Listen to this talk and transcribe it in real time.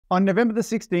On November the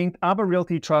 16th, Arbor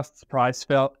Realty Trust's price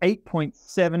fell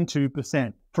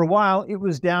 8.72%. For a while, it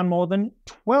was down more than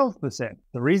 12%.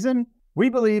 The reason? We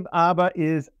believe Arbor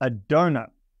is a donut.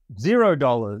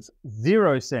 $0,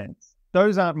 0 cents.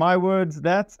 Those aren't my words.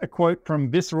 That's a quote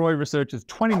from Viceroy Research's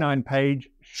 29-page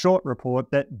short report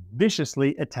that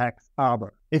viciously attacks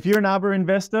Arbor. If you're an Arbor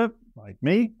investor, like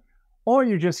me, or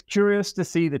you're just curious to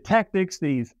see the tactics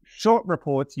these short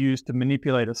reports use to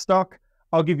manipulate a stock,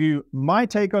 I'll give you my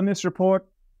take on this report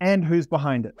and who's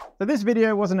behind it. So this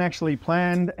video wasn't actually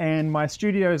planned and my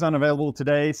studio is unavailable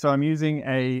today, so I'm using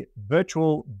a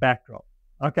virtual backdrop.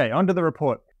 Okay, onto the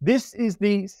report. This is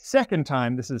the second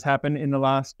time this has happened in the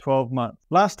last 12 months.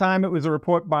 Last time it was a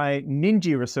report by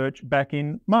Ninja Research back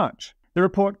in March. The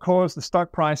report caused the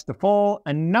stock price to fall.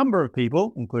 A number of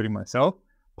people, including myself,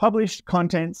 published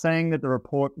content saying that the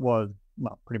report was,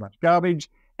 well, pretty much garbage.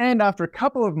 And after a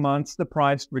couple of months, the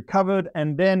price recovered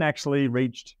and then actually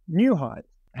reached new highs.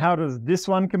 How does this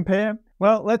one compare?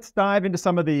 Well, let's dive into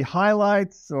some of the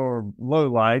highlights or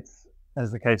lowlights,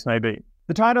 as the case may be.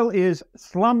 The title is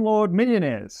Slumlord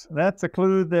Millionaires. That's a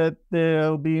clue that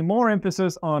there'll be more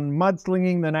emphasis on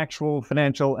mudslinging than actual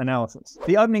financial analysis.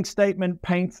 The opening statement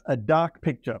paints a dark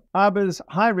picture. Arbor's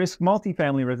high-risk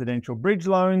multifamily residential bridge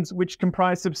loans, which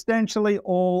comprise substantially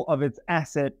all of its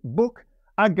asset book,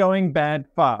 are going bad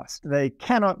fast. They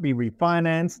cannot be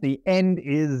refinanced. The end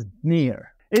is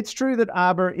near. It's true that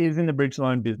Arbor is in the bridge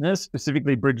loan business,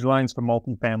 specifically bridge loans for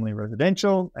multifamily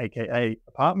residential, aka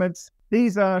apartments.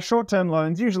 These are short-term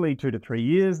loans, usually 2 to 3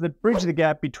 years, that bridge the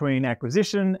gap between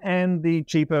acquisition and the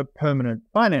cheaper permanent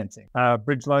financing. Are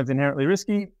bridge loans inherently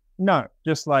risky? No,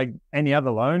 just like any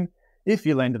other loan. If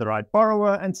you lend to the right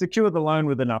borrower and secure the loan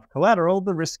with enough collateral,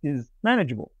 the risk is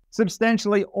manageable.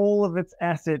 Substantially all of its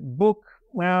asset book,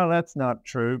 well, that's not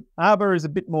true. Arbor is a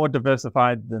bit more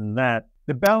diversified than that.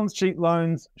 The balance sheet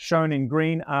loans shown in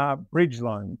green are bridge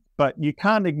loans, but you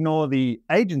can't ignore the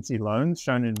agency loans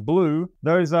shown in blue.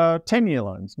 Those are 10-year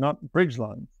loans, not bridge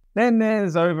loans. Then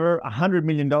there's over $100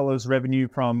 million revenue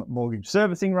from mortgage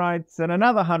servicing rights and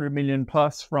another $100 million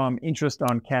plus from interest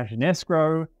on cash in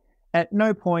escrow. At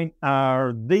no point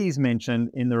are these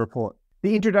mentioned in the report.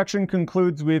 The introduction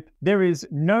concludes with, there is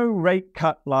no rate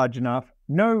cut large enough,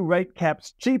 no rate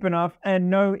caps cheap enough, and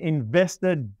no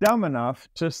investor dumb enough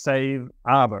to save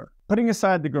Arbor. Putting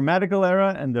aside the grammatical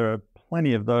error, and there are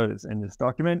plenty of those in this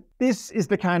document, this is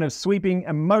the kind of sweeping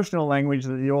emotional language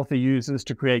that the author uses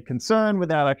to create concern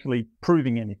without actually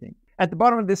proving anything. At the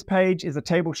bottom of this page is a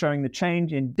table showing the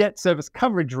change in debt service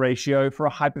coverage ratio for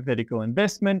a hypothetical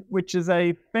investment, which is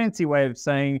a fancy way of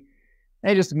saying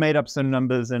they just made up some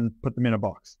numbers and put them in a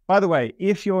box. By the way,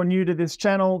 if you're new to this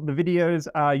channel, the videos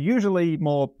are usually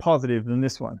more positive than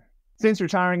this one. Since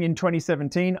retiring in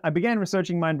 2017, I began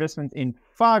researching my investments in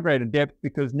far greater depth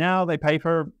because now they pay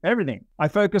for everything. I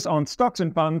focus on stocks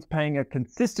and funds paying a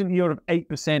consistent yield of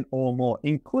 8% or more,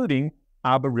 including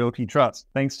Arbor Realty Trust.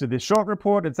 Thanks to this short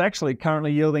report, it's actually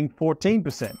currently yielding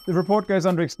 14%. The report goes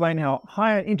on to explain how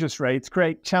higher interest rates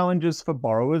create challenges for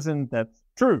borrowers, and that's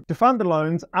true. To fund the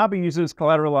loans, Arbor uses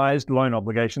collateralized loan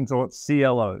obligations, or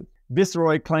CLOs.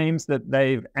 Viceroy claims that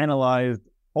they've analyzed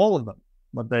all of them.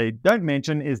 What they don't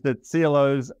mention is that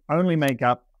CLOs only make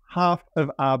up half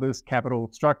of Arbor's capital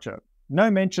structure. No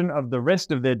mention of the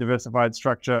rest of their diversified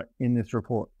structure in this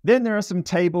report. Then there are some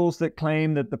tables that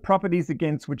claim that the properties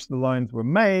against which the loans were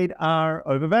made are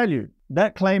overvalued.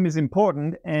 That claim is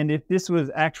important, and if this was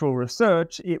actual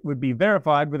research, it would be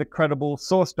verified with a credible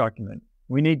source document.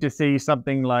 We need to see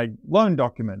something like loan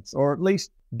documents, or at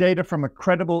least data from a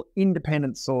credible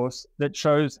independent source that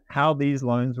shows how these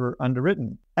loans were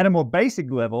underwritten. At a more basic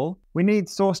level, we need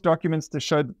source documents to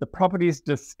show that the properties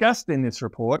discussed in this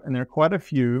report, and there are quite a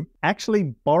few,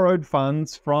 actually borrowed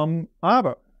funds from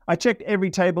Arbor. I checked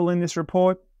every table in this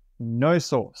report, no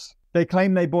source. They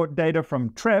claim they bought data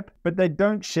from TREP, but they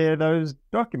don't share those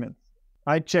documents.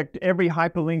 I checked every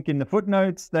hyperlink in the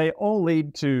footnotes. They all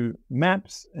lead to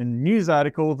maps and news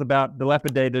articles about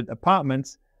dilapidated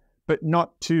apartments, but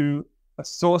not to a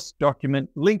source document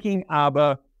linking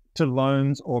Arbor to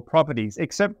loans or properties,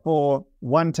 except for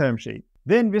one term sheet.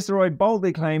 Then Viceroy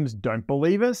boldly claims, don't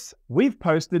believe us? We've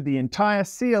posted the entire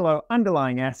CLO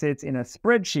underlying assets in a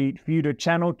spreadsheet for you to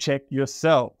channel check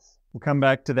yourselves. We'll come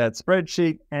back to that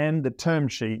spreadsheet and the term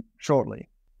sheet shortly.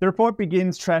 The report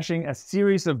begins trashing a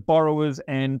series of borrowers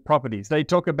and properties. They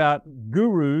talk about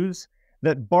gurus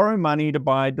that borrow money to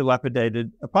buy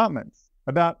dilapidated apartments.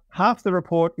 About half the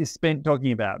report is spent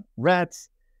talking about rats,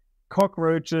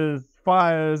 cockroaches,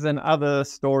 fires, and other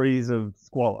stories of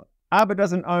squalor. Arbor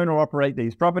doesn't own or operate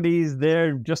these properties,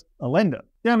 they're just a lender.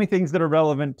 The only things that are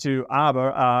relevant to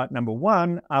Arbor are, number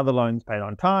one, are the loans paid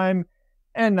on time?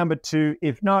 And number two,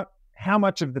 if not, how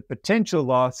much of the potential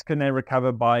loss can they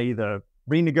recover by either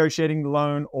renegotiating the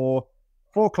loan or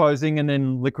foreclosing and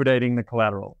then liquidating the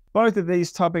collateral? Both of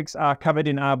these topics are covered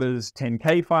in Arbor's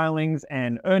 10K filings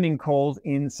and earning calls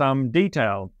in some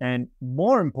detail. And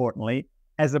more importantly,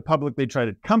 as a publicly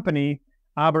traded company,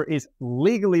 Arbor is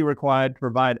legally required to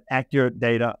provide accurate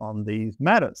data on these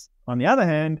matters. On the other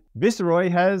hand, Viceroy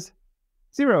has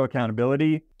zero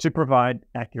accountability to provide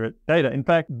accurate data. In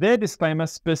fact, their disclaimer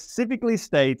specifically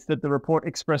states that the report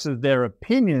expresses their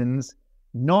opinions,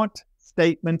 not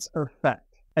statements of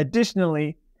fact.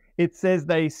 Additionally, it says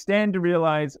they stand to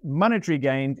realize monetary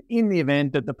gains in the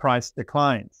event that the price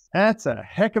declines. That's a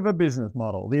heck of a business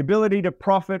model. The ability to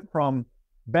profit from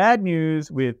bad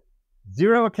news with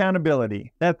zero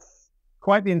accountability. That's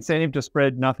quite the incentive to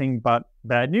spread nothing but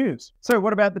bad news. So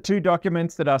what about the two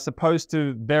documents that are supposed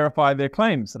to verify their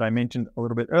claims that I mentioned a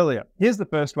little bit earlier? Here's the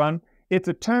first one. It's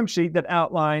a term sheet that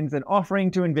outlines an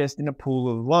offering to invest in a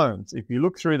pool of loans. If you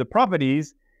look through the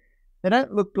properties, they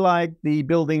don't look like the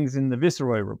buildings in the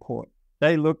Viceroy Report.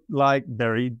 They look like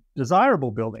very desirable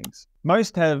buildings.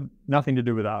 Most have nothing to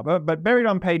do with Arbor, but buried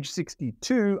on page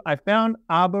 62, I found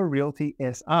Arbor Realty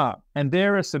SR, and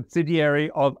they're a subsidiary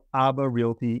of Arbor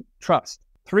Realty Trust.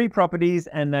 3 properties,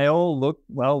 and they all look,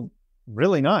 well,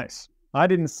 really nice. I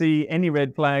didn't see any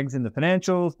red flags in the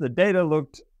financials. The data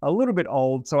looked a little bit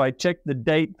old, so I checked the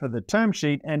date for the term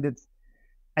sheet, and it's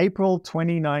April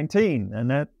 2019,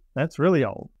 and that's really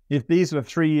old. If these were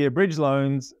 3-year bridge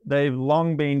loans, they've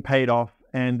long been paid off,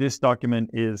 and this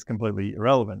document is completely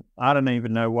irrelevant. I don't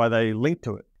even know why they linked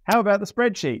to it. How about the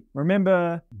spreadsheet?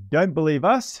 Remember, don't believe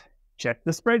us? Check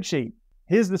the spreadsheet.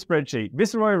 Here's the spreadsheet.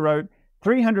 Viceroy wrote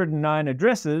 309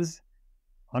 addresses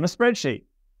on a spreadsheet.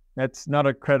 That's not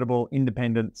a credible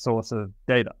independent source of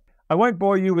data. I won't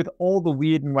bore you with all the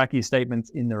weird and wacky statements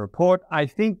in the report. I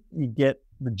think you get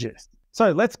the gist.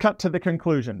 So let's cut to the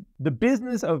conclusion. The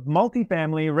business of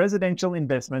multifamily residential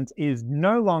investments is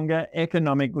no longer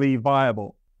economically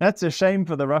viable. That's a shame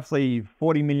for the roughly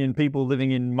 40 million people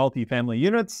living in multifamily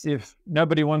units. If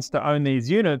nobody wants to own these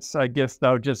units, I guess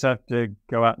they'll just have to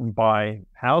go out and buy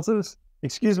houses.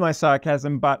 Excuse my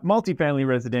sarcasm, but multifamily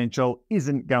residential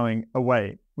isn't going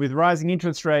away. With rising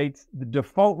interest rates, the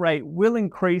default rate will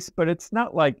increase, but it's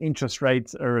not like interest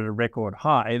rates are at a record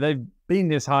high. They've been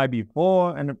this high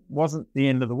before, and it wasn't the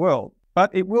end of the world. But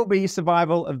it will be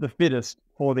survival of the fittest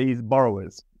for these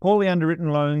borrowers. Poorly underwritten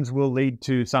loans will lead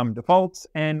to some defaults,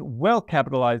 and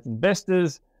well-capitalized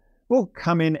investors will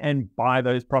come in and buy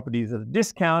those properties at a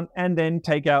discount and then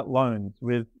take out loans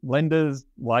with lenders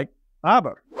like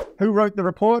Arbor. Who wrote the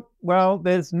report? Well,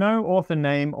 there's no author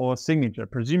name or signature,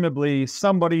 presumably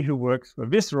somebody who works for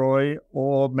Viceroy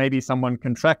or maybe someone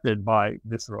contracted by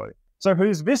Viceroy. So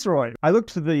who's Viceroy? I looked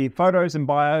for the photos and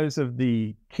bios of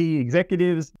the key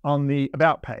executives on the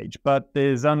About page, but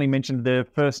there's only mentioned their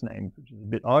first names, which is a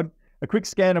bit odd. A quick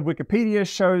scan of Wikipedia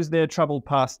shows their troubled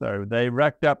past, though. They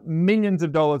racked up millions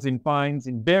of dollars in fines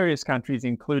in various countries,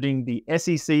 including the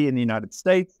SEC in the United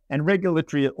States and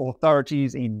regulatory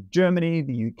authorities in Germany,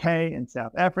 the UK, and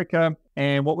South Africa.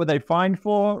 And what were they fined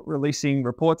for? Releasing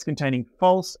reports containing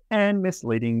false and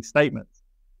misleading statements.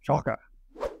 Shocker.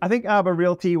 I think Arbor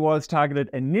Realty was targeted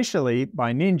initially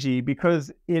by Ninja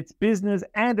because its business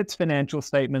and its financial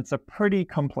statements are pretty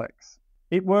complex.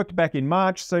 It worked back in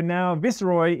March, so now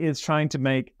Viceroy is trying to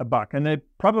make a buck, and they've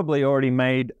probably already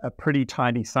made a pretty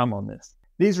tidy sum on this.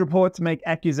 These reports make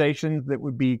accusations that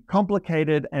would be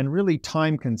complicated and really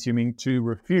time-consuming to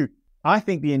refute. I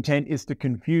think the intent is to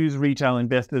confuse retail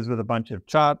investors with a bunch of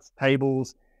charts,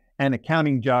 tables, and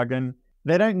accounting jargon.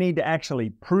 They don't need to actually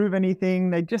prove anything,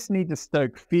 they just need to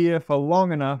stoke fear for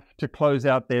long enough to close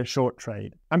out their short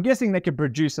trade. I'm guessing they could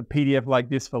produce a PDF like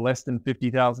this for less than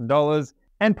 $50,000,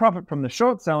 and profit from the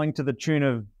short selling to the tune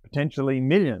of potentially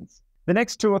millions. The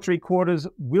next 2 or 3 quarters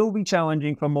will be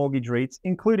challenging for mortgage REITs,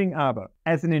 including Arbor.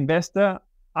 As an investor,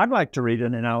 I'd like to read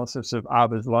an analysis of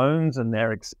Arbor's loans and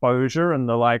their exposure and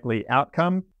the likely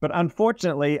outcome, but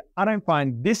unfortunately, I don't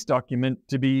find this document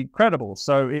to be credible,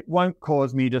 so it won't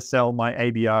cause me to sell my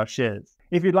ABR shares.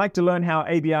 If you'd like to learn how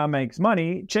ABR makes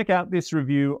money, check out this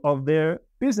review of their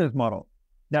business model.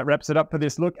 That wraps it up for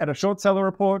this look at a short seller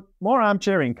report. More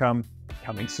armchair income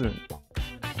coming soon.